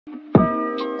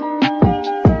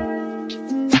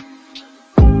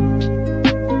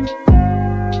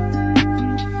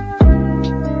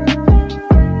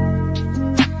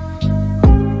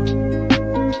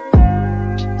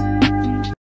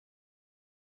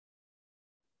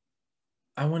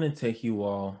I want to take you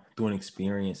all through an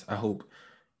experience I hope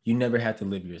you never had to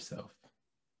live yourself.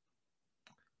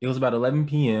 It was about 11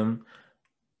 p.m.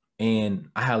 and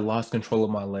I had lost control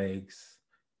of my legs.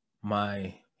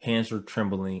 My hands were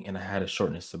trembling and I had a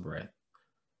shortness of breath.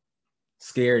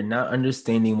 Scared, not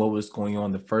understanding what was going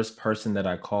on, the first person that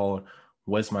I called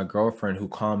was my girlfriend, who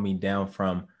calmed me down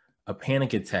from a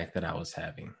panic attack that I was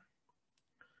having.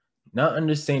 Not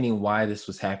understanding why this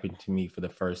was happening to me for the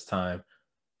first time,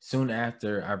 soon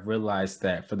after I realized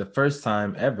that for the first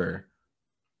time ever,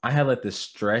 I had let the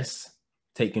stress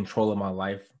take control of my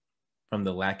life from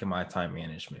the lack of my time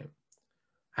management.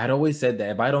 I had always said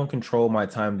that if I don't control my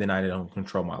time, then I don't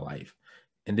control my life.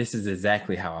 And this is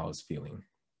exactly how I was feeling.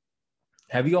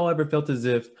 Have you all ever felt as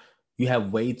if you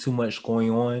have way too much going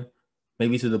on,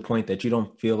 maybe to the point that you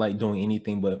don't feel like doing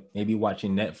anything but maybe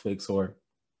watching Netflix or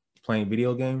playing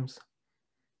video games?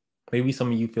 Maybe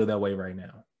some of you feel that way right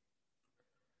now.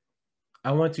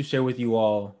 I want to share with you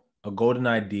all a golden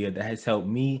idea that has helped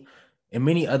me and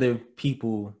many other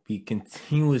people be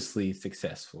continuously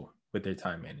successful with their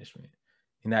time management.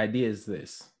 And the idea is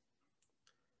this: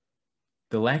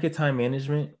 the lack of time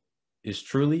management is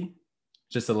truly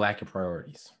just a lack of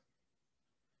priorities.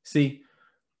 See,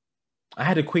 I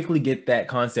had to quickly get that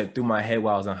concept through my head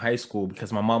while I was in high school,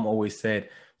 because my mom always said,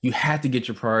 you had to get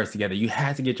your priorities together. You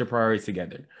had to get your priorities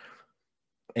together.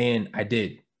 And I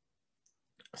did.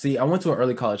 See, I went to an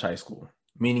early college high school,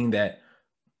 meaning that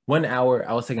 1 hour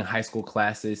I was taking high school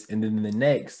classes, and then the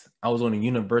next I was on a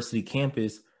university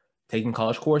campus taking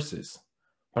college courses.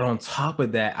 But on top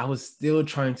of that, I was still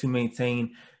trying to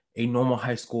maintain a normal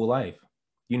high school life.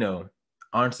 You know,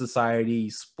 honor society,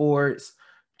 sports,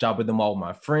 job with them all with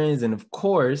my friends, and of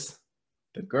course,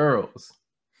 the girls.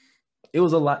 It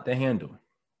was a lot to handle.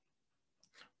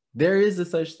 There is a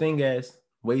such thing as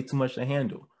way too much to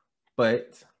handle,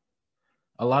 but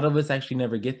a lot of us actually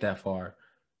never get that far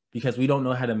because we don't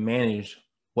know how to manage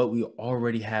what we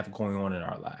already have going on in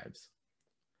our lives.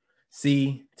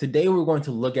 See, today we're going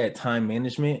to look at time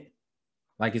management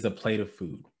like it's a plate of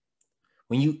food.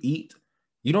 When you eat,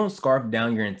 you don't scarf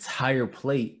down your entire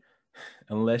plate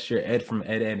unless you're Ed from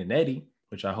Ed, Ed, and Eddie,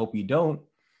 which I hope you don't.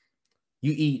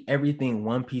 You eat everything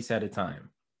one piece at a time.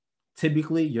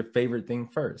 Typically, your favorite thing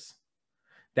first.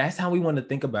 That's how we want to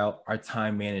think about our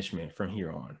time management from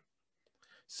here on.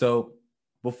 So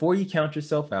before you count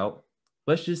yourself out,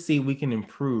 let's just see if we can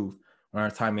improve on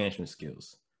our time management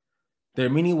skills. There are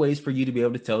many ways for you to be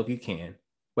able to tell if you can,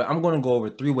 but I'm going to go over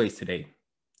 3 ways today.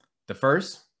 The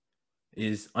first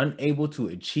is unable to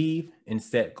achieve and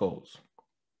set goals.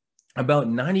 About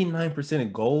 99%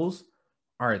 of goals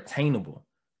are attainable.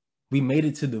 We made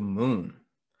it to the moon.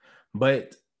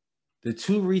 But the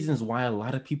 2 reasons why a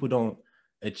lot of people don't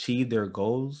achieve their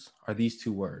goals are these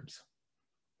 2 words: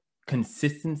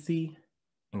 consistency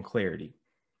and clarity.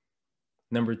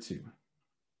 Number 2,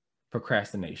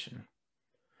 procrastination.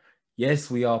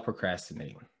 Yes, we all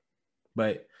procrastinate,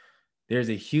 but there's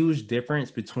a huge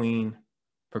difference between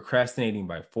procrastinating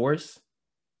by force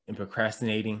and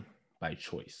procrastinating by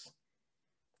choice.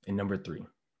 And number 3,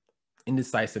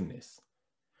 indecisiveness.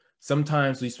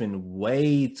 Sometimes we spend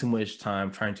way too much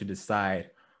time trying to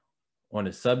decide on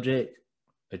a subject,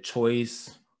 a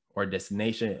choice, or a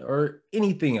destination, or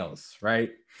anything else,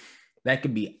 right? That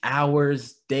could be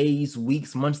hours, days,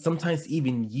 weeks, months, sometimes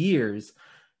even years.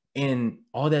 And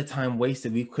all that time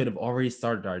wasted, we could have already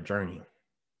started our journey.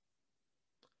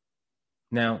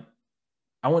 Now,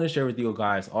 I want to share with you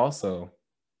guys also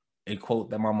a quote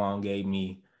that my mom gave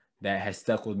me that has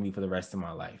stuck with me for the rest of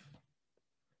my life.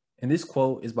 And this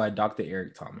quote is by Dr.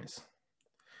 Eric Thomas.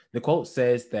 The quote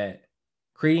says that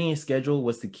creating a schedule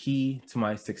was the key to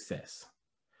my success.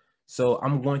 So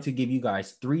I'm going to give you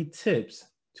guys 3 tips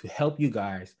to help you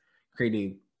guys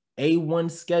create a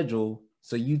A1 schedule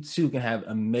so you too can have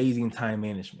amazing time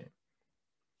management.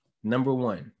 Number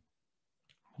 1,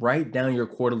 write down your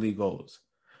quarterly goals.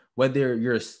 Whether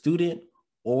you're a student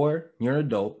or you're an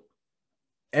adult,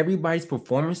 everybody's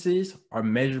performances are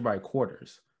measured by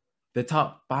quarters. The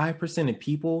top 5% of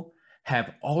people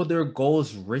have all their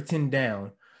goals written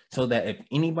down so that if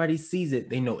anybody sees it,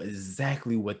 they know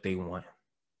exactly what they want.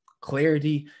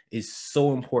 Clarity is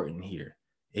so important here.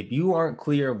 If you aren't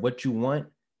clear of what you want,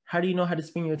 how do you know how to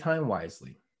spend your time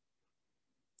wisely?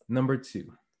 Number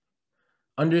 2,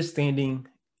 understanding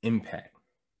impact.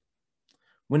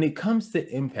 When it comes to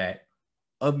impact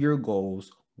of your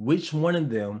goals, which one of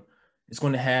them is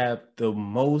going to have the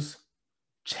most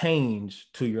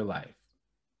change to your life.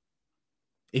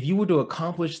 If you were to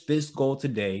accomplish this goal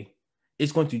today,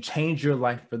 it's going to change your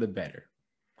life for the better.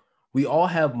 We all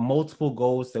have multiple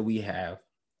goals that we have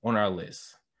on our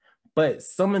list, but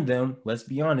some of them, let's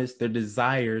be honest, they're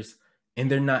desires and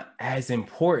they're not as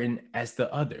important as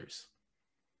the others.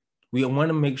 We want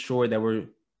to make sure that we're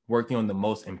working on the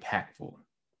most impactful.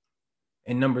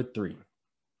 And number 3,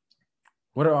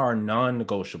 what are our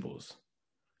non-negotiables,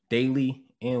 daily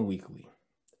and weekly?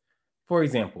 For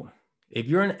example, if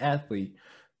you're an athlete,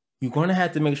 you're going to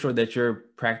have to make sure that you're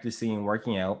practicing and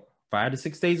working out 5 to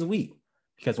 6 days a week,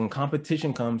 because when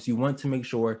competition comes, you want to make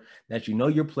sure that you know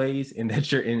your plays and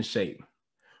that you're in shape.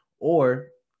 Or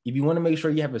if you want to make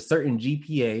sure you have a certain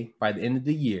GPA by the end of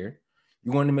the year,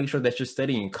 you want to make sure that you're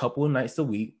studying a couple of nights a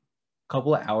week, a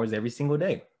couple of hours every single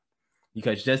day.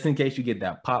 Because just in case you get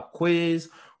that pop quiz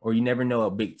or you never know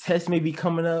a big test may be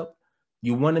coming up,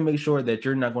 you want to make sure that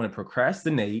you're not going to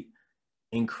procrastinate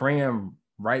and cram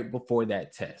right before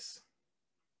that test.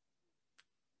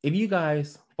 If you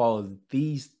guys follow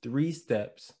these 3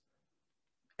 steps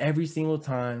every single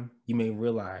time, you may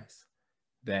realize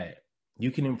that you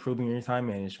can improve in your time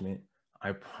management.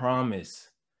 I promise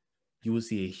you will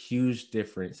see a huge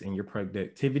difference in your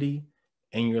productivity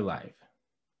and your life.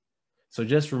 So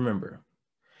just remember,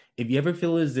 if you ever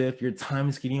feel as if your time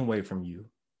is getting away from you,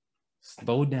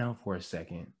 slow down for a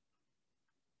second,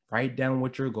 write down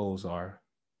what your goals are,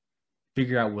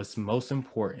 figure out what's most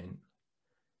important,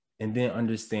 and then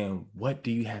understand what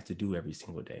do you have to do every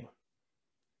single day.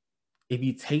 If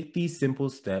you take these simple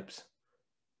steps,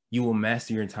 you will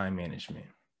master your time management.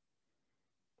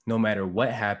 No matter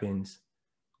what happens,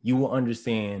 you will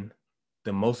understand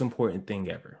the most important thing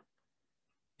ever,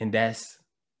 and that's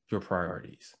your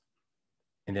priorities.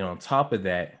 And then on top of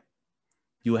that,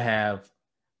 you have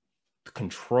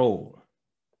control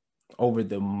over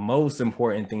the most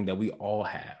important thing that we all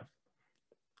have.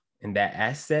 And that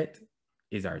asset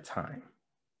is our time.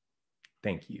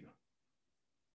 Thank you.